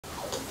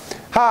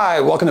Hi,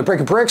 welcome to Brick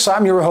and Bricks.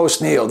 I'm your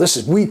host, Neil. This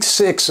is week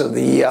 6 of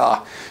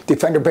the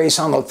Defender base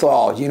on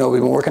Lothal. You know,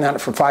 we've been working on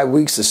it for 5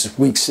 weeks. This is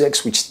week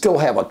 6. We still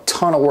have a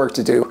ton of work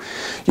to do.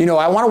 You know,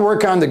 I want to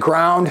work on the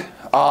ground,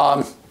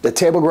 the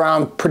table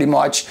ground pretty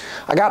much.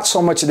 I got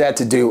so much of that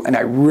to do, and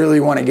I really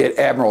want to get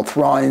Admiral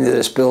Thrawn into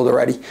this build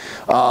already,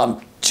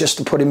 just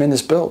to put him in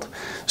this build.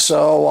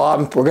 So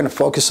we're going to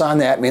focus on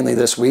that mainly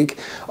this week.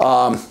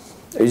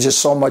 There's just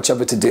so much of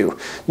it to do.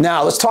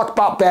 Now, let's talk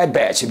about Bad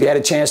Batch. If you had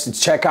a chance to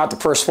check out the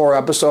first 4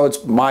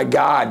 episodes, my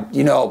God,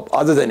 you know,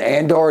 other than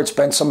Andor, it's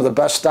been some of the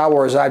best Star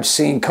Wars I've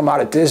seen come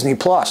out of Disney+.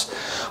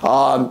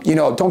 You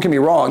know, don't get me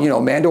wrong, you know,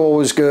 Mando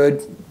was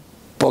good,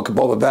 Book of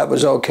Boba Fett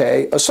was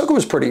okay, Ahsoka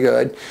was pretty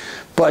good,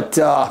 but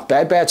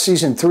Bad Batch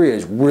Season 3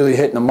 is really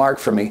hitting the mark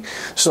for me.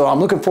 So I'm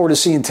looking forward to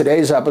seeing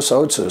today's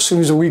episode. So as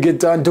soon as we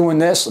get done doing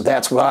this,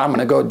 that's what I'm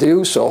going to go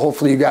do. So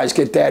hopefully you guys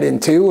get that in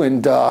too,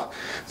 and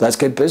let's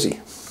get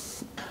busy.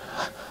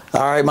 All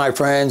right, my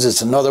friends,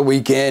 it's another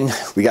weekend.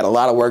 We got a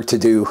lot of work to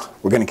do.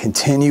 We're going to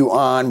continue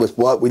on with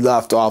what we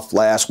left off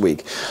last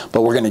week,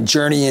 but we're going to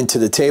journey into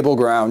the table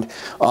ground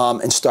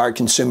and start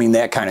consuming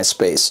that kind of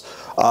space.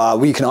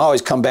 We can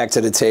always come back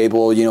to the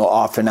table, you know,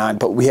 off and on,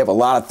 but we have a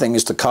lot of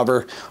things to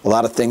cover, a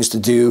lot of things to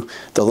do.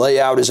 The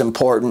layout is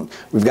important.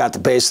 We've got the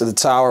base of the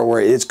tower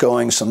where it's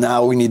going, so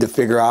now we need to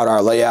figure out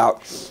our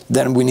layout.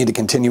 Then we need to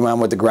continue on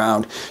with the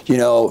ground. You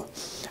know,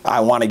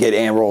 I want to get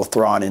Admiral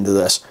Thrawn into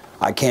this.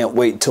 I can't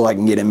wait until I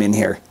can get him in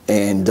here,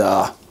 and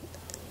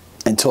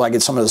until I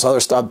get some of this other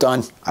stuff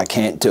done, I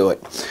can't do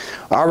it.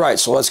 All right,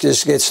 so let's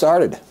just get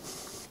started.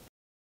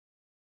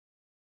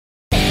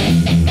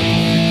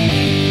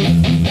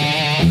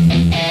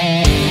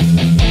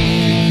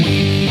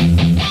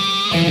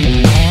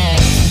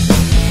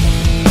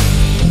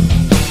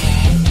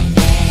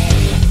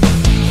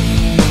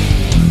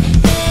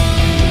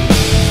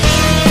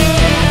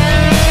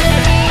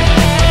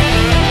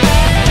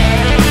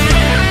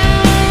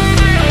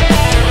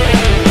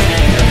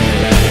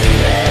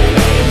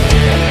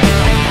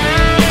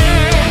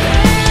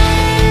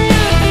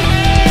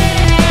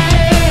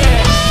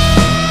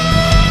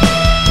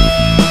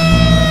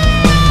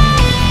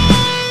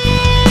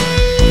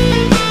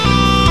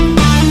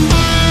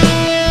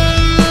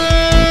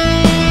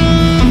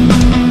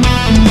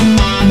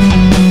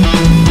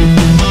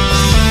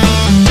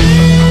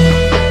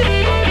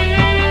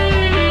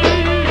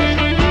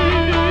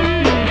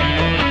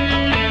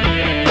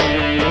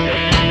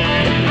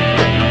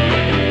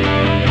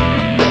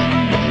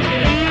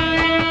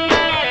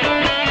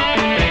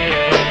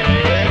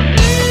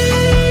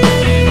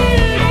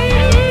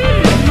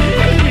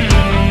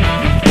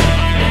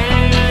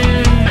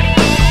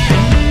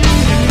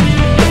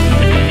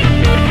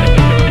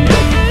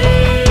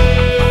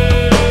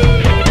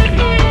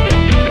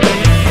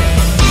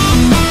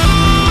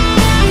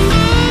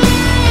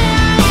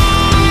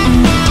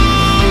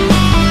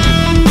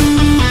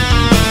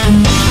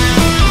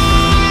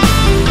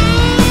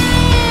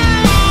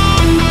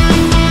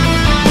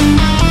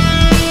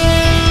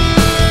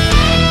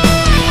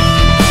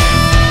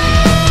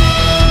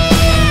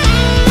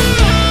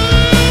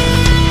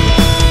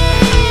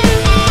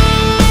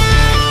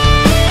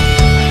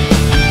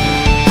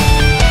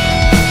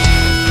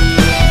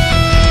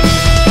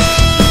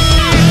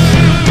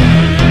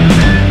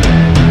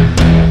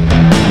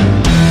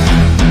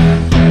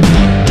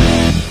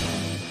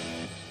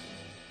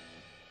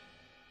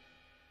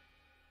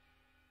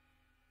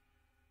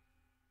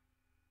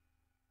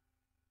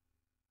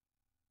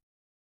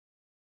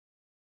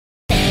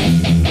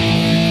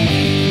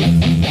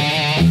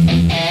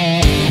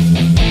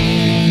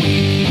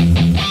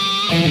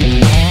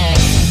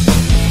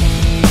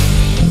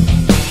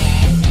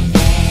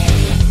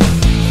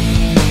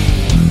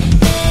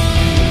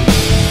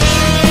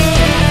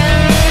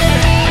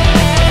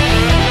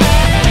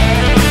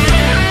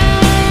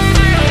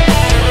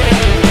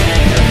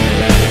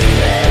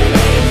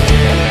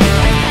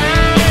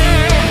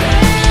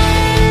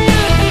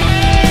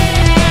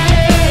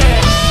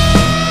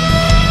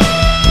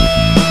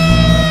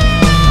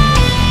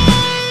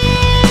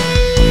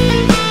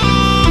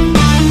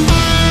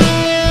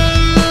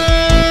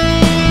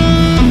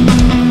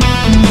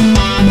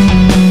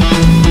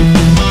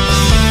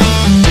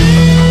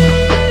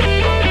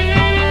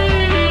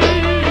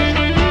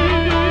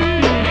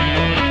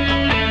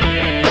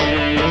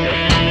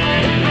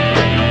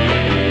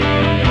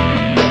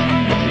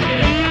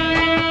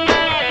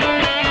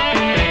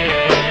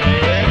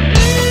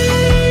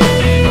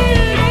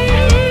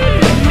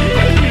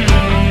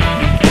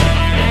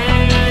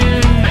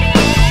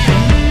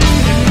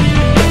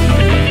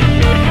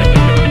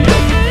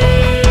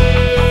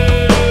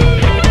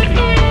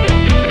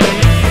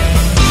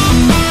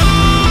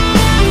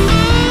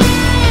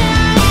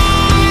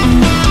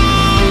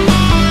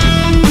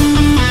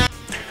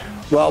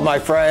 Well, my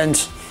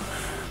friends,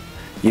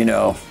 you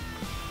know,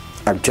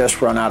 I've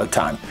just run out of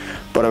time,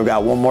 but I've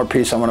got one more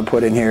piece I want to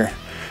put in here.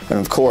 And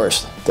of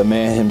course, the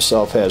man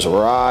himself has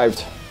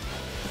arrived.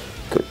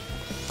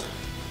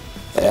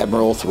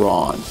 Admiral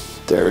Thrawn.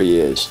 There he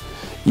is.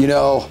 You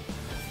know,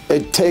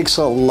 It takes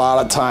a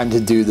lot of time to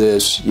do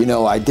this. You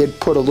know, I did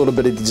put a little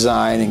bit of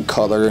design and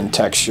color and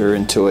texture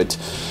into it.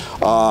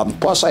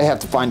 Plus, I have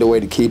to find a way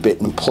to keep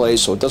it in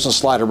place so it doesn't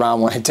slide around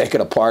when I take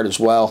it apart as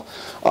well.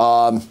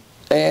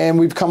 And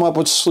we've come up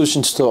with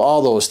solutions to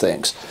all those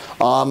things.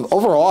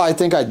 Overall, I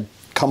think I'd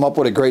come up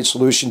with a great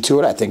solution to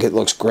it. I think it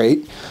looks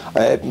great.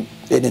 It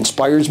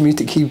inspires me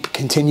to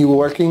continue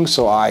working,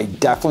 so I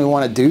definitely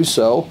want to do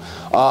so.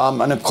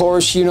 And of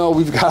course, you know,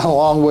 we've got a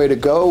long way to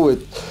go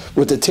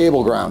with the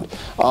table ground.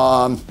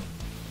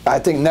 I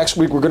think next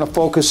week we're going to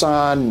focus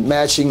on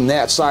matching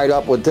that side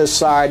up with this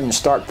side and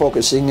start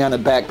focusing on the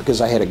back, because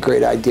I had a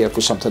great idea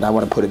for something I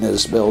want to put into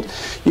this build.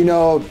 You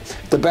know,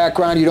 the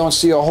background, you don't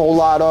see a whole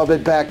lot of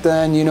it back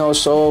then, you know,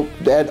 so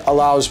that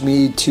allows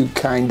me to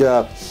kind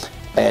of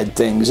add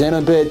things in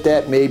a bit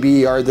that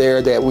maybe are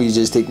there that we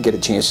just didn't get a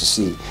chance to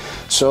see.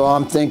 So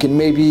I'm thinking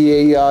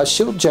maybe a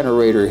shield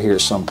generator here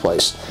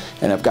someplace,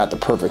 and I've got the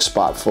perfect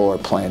spot for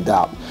it planned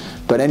out.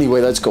 But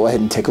anyway, let's go ahead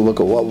and take a look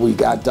at what we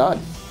got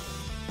done.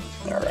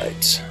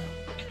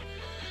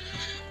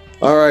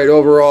 All right,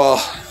 overall,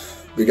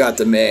 we got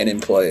the man in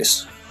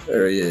place.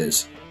 There he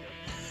is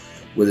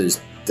with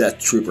his Death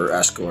Trooper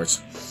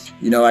escorts.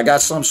 You know, I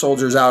got some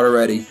soldiers out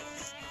already,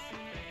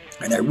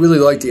 and I really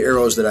like the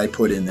arrows that I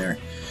put in there.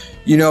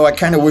 You know, I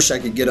kind of wish I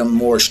could get them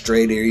more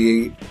straight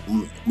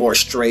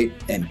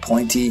and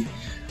pointy.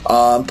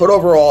 But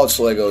overall, it's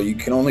Lego. You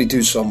can only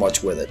do so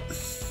much with it.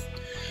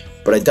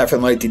 But I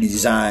definitely like the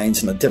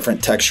designs and the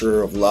different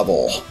texture of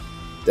level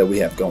that we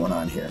have going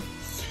on here.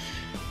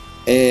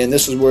 And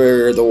this is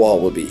where the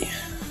wall will be.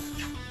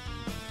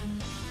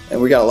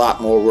 And we got a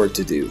lot more work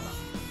to do.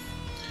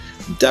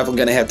 I'm definitely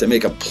going to have to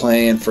make a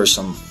plan for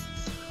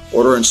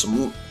ordering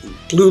some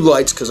blue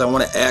lights, because I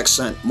want to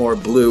accent more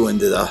blue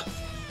into the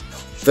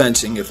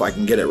fencing if I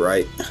can get it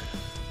right.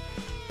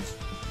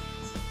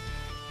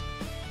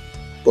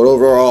 But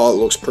overall, it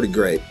looks pretty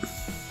great.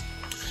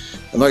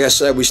 And like I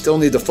said, we still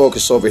need to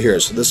focus over here.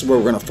 So this is where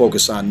we're going to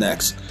focus on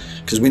next,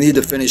 because we need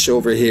to finish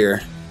over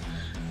here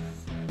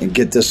and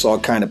get this all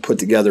kind of put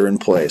together in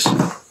place.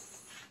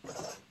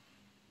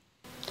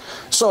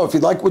 So if you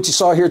like what you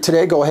saw here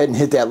today, go ahead and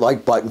hit that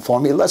like button for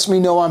me. It lets me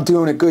know I'm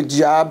doing a good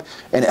job,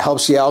 and it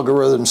helps the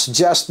algorithm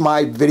suggest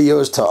my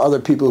videos to other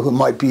people who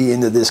might be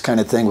into this kind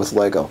of thing with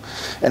Lego.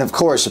 And of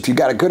course, if you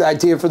got a good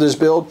idea for this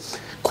build,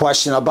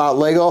 question about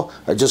Lego,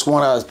 or just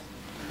want to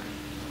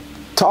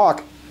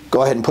talk,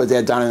 go ahead and put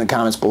that down in the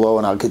comments below,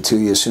 and I'll get to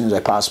you as soon as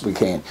I possibly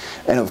can.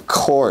 And of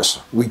course,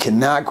 we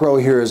cannot grow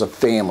here as a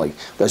family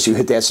unless you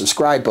hit that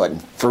subscribe button.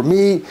 For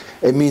me,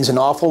 it means an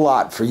awful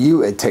lot. For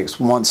you, it takes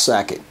 1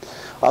 second.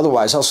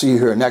 Otherwise, I'll see you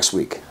here next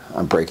week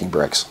on Breaking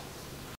Bricks.